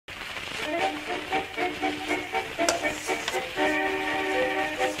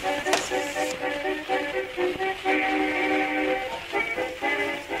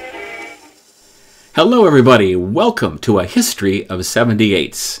Hello everybody, welcome to a history of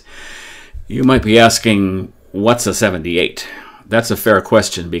 78s. You might be asking, what's a 78? That's a fair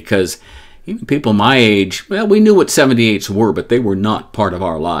question because even people my age, well, we knew what 78s were, but they were not part of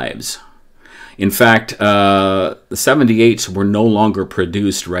our lives. In fact, the 78s were no longer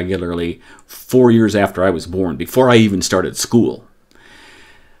produced regularly 4 years after I was born, before I even started school.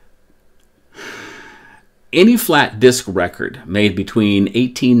 Any flat disc record made between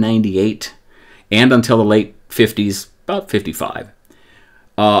 1898 and until the late 50s, about 55,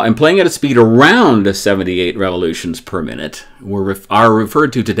 and playing at a speed around 78 revolutions per minute are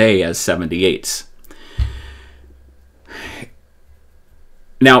referred to today as 78s.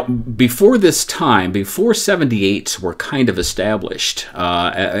 Now, before this time, before 78s were kind of established,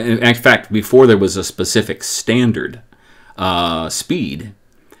 in fact, before there was a specific standard speed,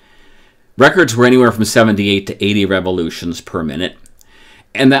 records were anywhere from 78 to 80 revolutions per minute.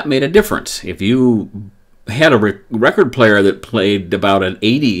 And that made a difference. If you had a record player that played about an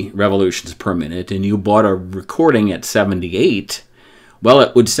 80 revolutions per minute and you bought a recording at 78, well,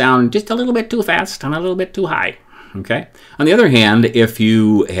 it would sound just a little bit too fast and a little bit too high. Okay. On the other hand, if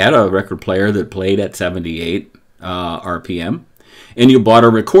you had a record player that played at 78 RPM and you bought a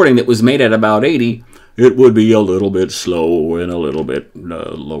recording that was made at about 80, it would be a little bit slow and a little bit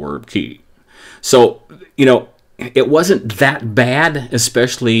lower key. So, you know, it wasn't that bad,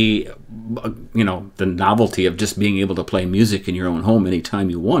 especially, you know, the novelty of just being able to play music in your own home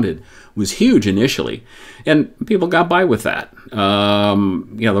anytime you wanted was huge initially. And people got by with that. You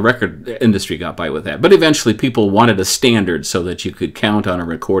know, the record industry got by with that. But eventually people wanted a standard so that you could count on a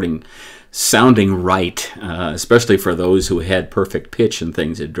recording sounding right, especially for those who had perfect pitch and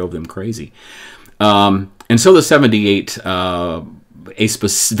things. It drove them crazy. And so the 78...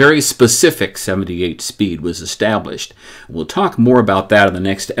 very specific 78 speed was established. We'll talk more about that in the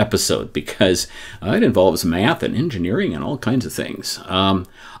next episode because it involves math and engineering and all kinds of things.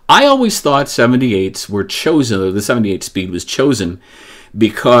 I always thought 78s were chosen, or the 78 speed was chosen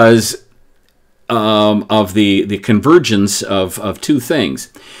because of the convergence of two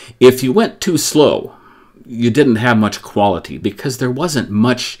things. If you went too slow, you didn't have much quality because there wasn't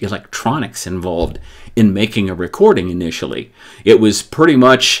much electronics involved in making a recording initially. It was pretty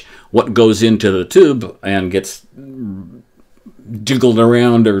much what goes into the tube and gets jiggled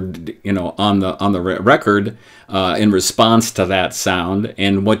around, or you know, on the record in response to that sound,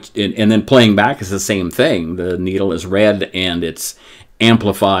 and then playing back is the same thing. The needle is read and it's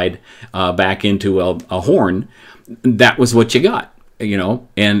amplified back into a horn. That was what you got. You know,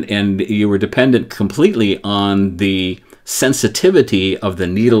 and you were dependent completely on the sensitivity of the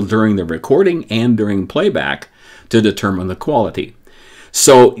needle during the recording and during playback to determine the quality.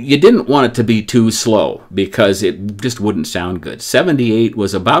 So you didn't want it to be too slow because it just wouldn't sound good. 78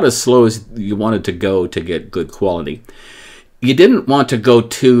 was about as slow as you wanted to go to get good quality. You didn't want to go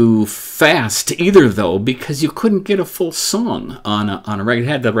too fast either, though, because you couldn't get a full song on a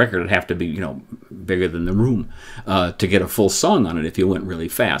record. The record would have to be, you know, bigger than the room to get a full song on it if you went really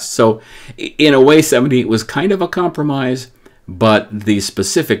fast. So, in a way, 78 was kind of a compromise, but the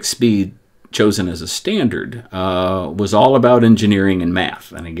specific speed chosen as a standard was all about engineering and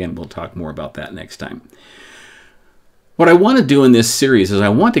math. And again, we'll talk more about that next time. What I want to do in this series is I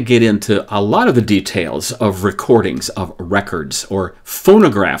want to get into a lot of the details of recordings of records, or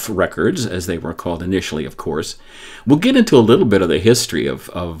phonograph records, as they were called initially, of course. We'll get into a little bit of the history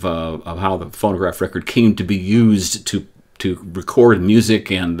of how the phonograph record came to be used to record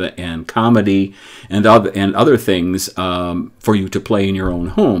music and comedy and other things for you to play in your own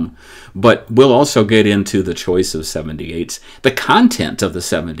home. But we'll also get into the choice of 78s, the content of the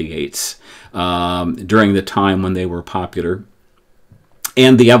 78s during the time when they were popular,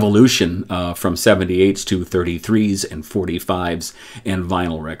 and the evolution from 78s to 33s and 45s and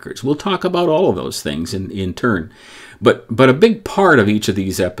vinyl records. We'll talk about all of those things in turn. But a big part of each of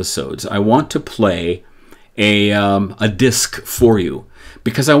these episodes, I want to play a disc for you,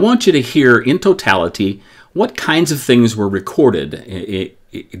 because I want you to hear in totality what kinds of things were recorded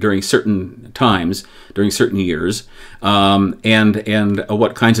during certain times, during certain years, and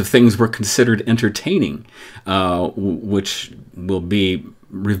what kinds of things were considered entertaining, which will be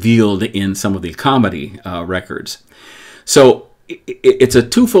revealed in some of the comedy records. So it's a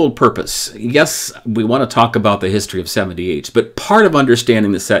twofold purpose. Yes, we want to talk about the history of 78s, but part of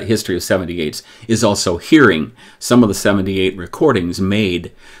understanding the history of 78s is also hearing some of the 78 recordings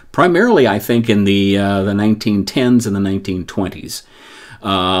made primarily, I think, in the 1910s and the 1920s.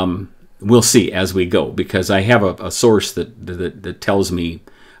 We'll see as we go, because I have a source that tells me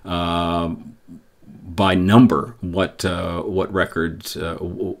by number what records,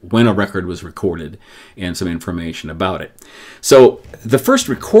 when a record was recorded, and some information about it. So the first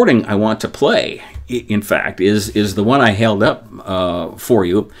recording I want to play, in fact, is the one I held up for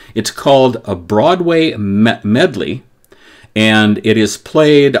you. It's called a Broadway Medley, and it is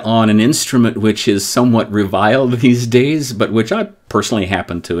played on an instrument which is somewhat reviled these days, but which I personally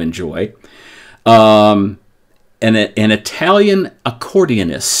happen to enjoy. An Italian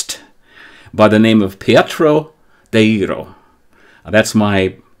accordionist by the name of Pietro Dairo. That's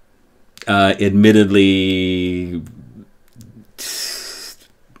my admittedly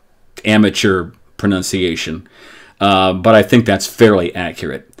amateur pronunciation, but I think that's fairly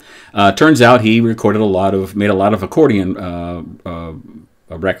accurate. Turns out he recorded made a lot of accordion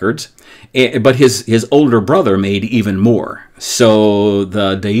records, but his older brother made even more. So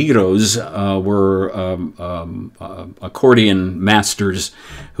the Dairos were accordion masters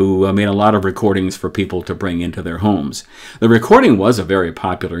who made a lot of recordings for people to bring into their homes. The recording was a very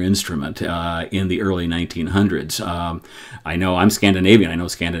popular instrument in the early 1900s. I know I'm Scandinavian. I know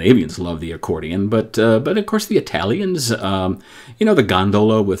Scandinavians love the accordion, but of course the Italians, the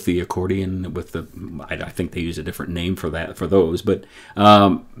gondola with the accordion, I think they use a different name for those, but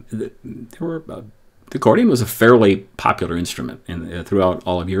the accordion was a fairly popular instrument throughout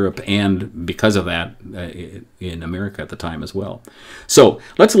all of Europe, and because of that, in America at the time as well. So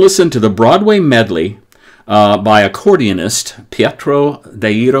let's listen to the Broadway medley by accordionist Pietro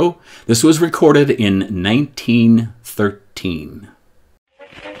Dairo. This was recorded in 1913.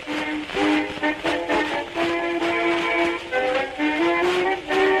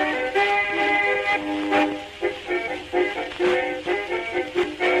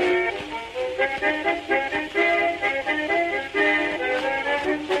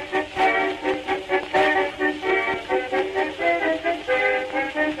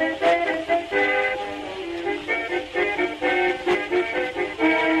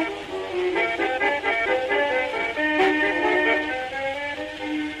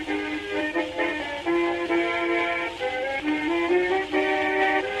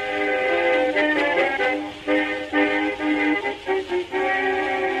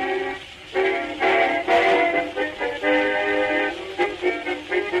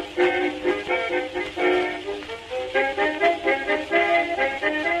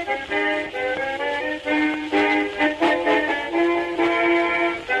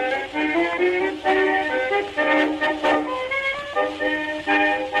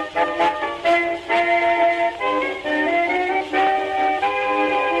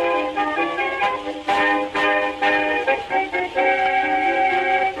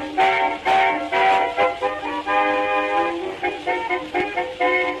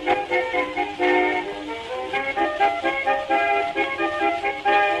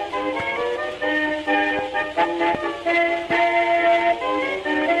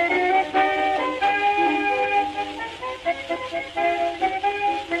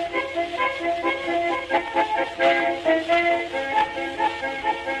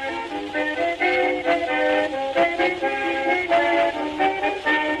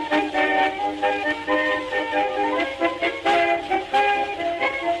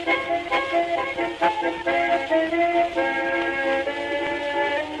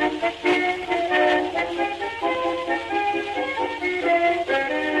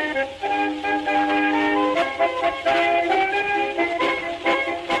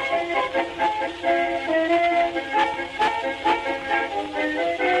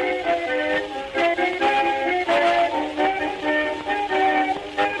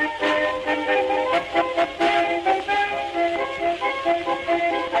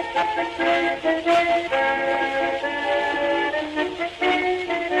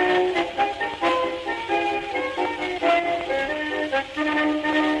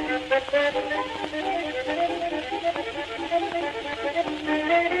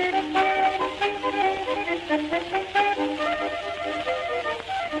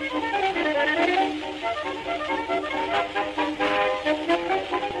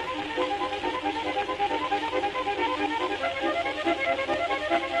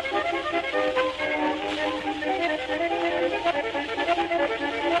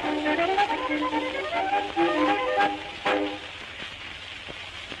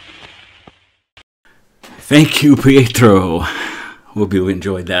 Thank you, Pietro. Hope you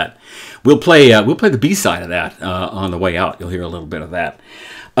enjoyed that. We'll play the B-side of that on the way out. You'll hear a little bit of that.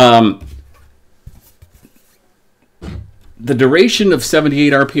 The duration of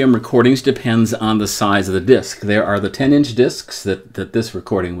 78 RPM recordings depends on the size of the disc. There are the 10-inch discs that this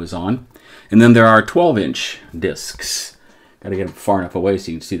recording was on, and then there are 12-inch discs. Got to get them far enough away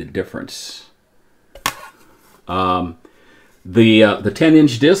so you can see the difference. The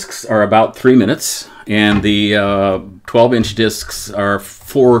 10-inch discs are about 3 minutes, and the 12-inch discs are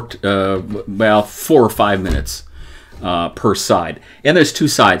 4 or 5 minutes per side. And there's 2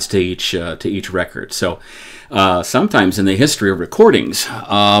 sides to each record. So sometimes in the history of recordings,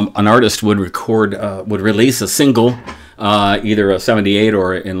 an artist would release a single, either a 78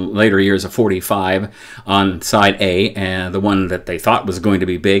 or in later years a 45 on side A, and the one that they thought was going to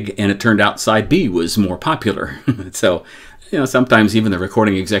be big, and it turned out side B was more popular. So, sometimes even the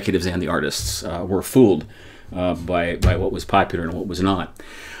recording executives and the artists were fooled by what was popular and what was not.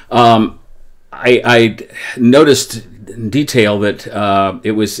 I noticed in detail that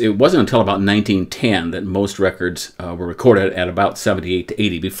it wasn't until about 1910 that most records were recorded at about 78 to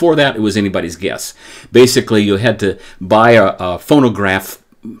 80. Before that, it was anybody's guess. Basically, you had to buy a phonograph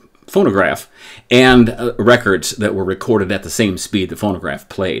and records that were recorded at the same speed the phonograph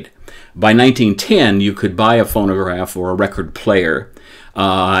played. By 1910, you could buy a phonograph or a record player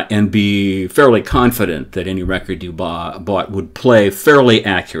and be fairly confident that any record you bought would play fairly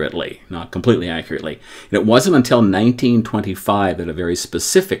accurately, not completely accurately. And it wasn't until 1925 that a very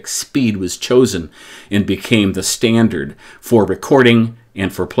specific speed was chosen and became the standard for recording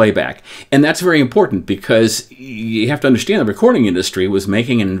and for playback. And that's very important because you have to understand the recording industry was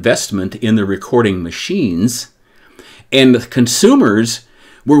making an investment in the recording machines, and the consumers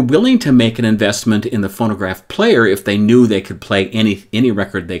were willing to make an investment in the phonograph player if they knew they could play any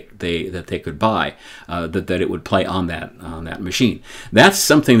record that they could buy, that it would play on that machine. That's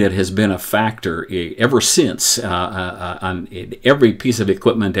something that has been a factor ever since on every piece of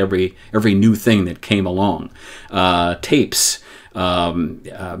equipment, every new thing that came along. Tapes,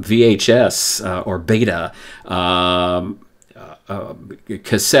 VHS or Beta,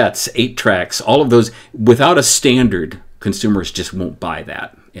 cassettes, 8-tracks, all of those. Without a standard, consumers just won't buy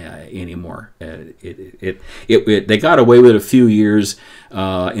that anymore. They got away with it a few years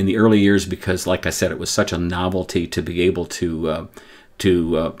in the early years because, like I said, it was such a novelty to be able to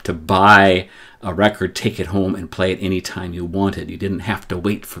buy a record, take it home, and play it anytime you wanted. You didn't have to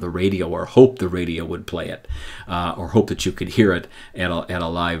wait for the radio or hope the radio would play it, or hope that you could hear it at a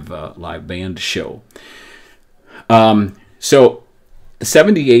live band show. So the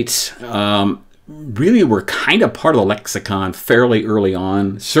 78s really were kind of part of the lexicon fairly early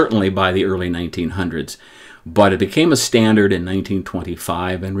on, certainly by the early 1900s. But it became a standard in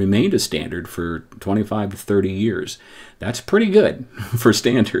 1925 and remained a standard for 25 to 30 years. That's pretty good for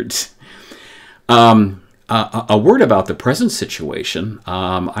standards. A word about the present situation.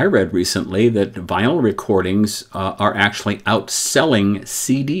 I read recently that vinyl recordings are actually outselling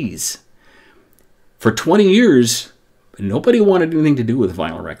CDs. For 20 years, nobody wanted anything to do with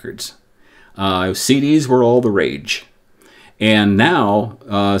vinyl records. CDs were all the rage. And now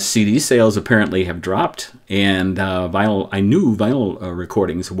CD sales apparently have dropped, and I knew vinyl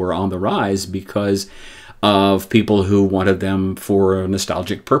recordings were on the rise because of people who wanted them for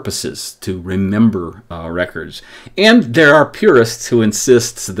nostalgic purposes, to remember records. And there are purists who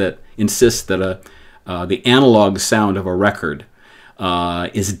insist that the analog sound of a record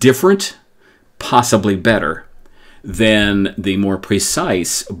is different, possibly better, than the more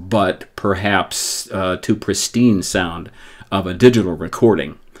precise but perhaps too pristine sound of a digital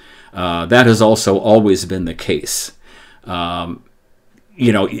recording. That has also always been the case. Of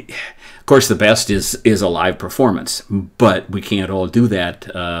course, the best is a live performance, but we can't all do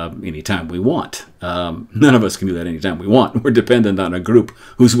that anytime we want. None of us can do that anytime we want. We're dependent on a group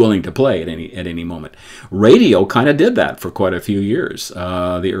who's willing to play at any moment. Radio kind of did that for quite a few years.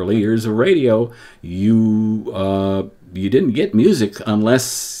 The early years of radio, you didn't get music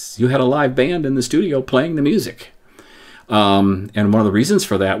unless you had a live band in the studio playing the music. And one of the reasons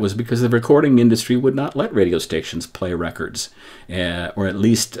for that was because the recording industry would not let radio stations play records, or at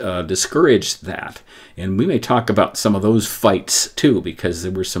least discourage that. And we may talk about some of those fights too, because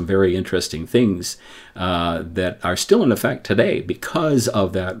there were some very interesting things that are still in effect today because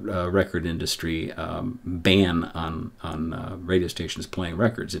of that record industry ban on radio stations playing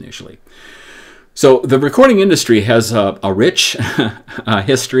records initially. So the recording industry has a rich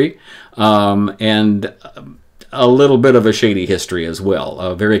history and a little bit of a shady history as well,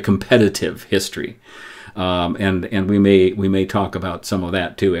 a very competitive history, and we may talk about some of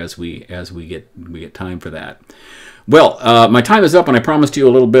that too as we get time for that. Well, my time is up, and I promised you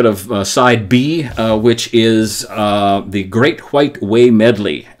a little bit of side B, which is the Great White Way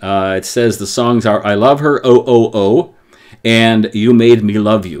medley. It says the songs are "I Love Her," "Oh Oh Oh," and You Made Me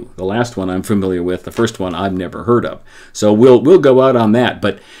Love You. The last one I'm familiar with. The first one I've never heard of. So we'll go out on that.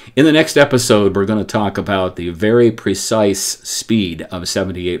 But in the next episode, we're going to talk about the very precise speed of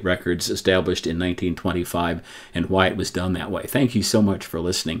 78 records established in 1925 and why it was done that way. Thank you so much for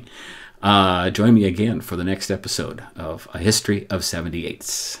listening. Join me again for the next episode of A History of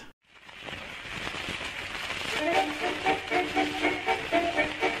 78s.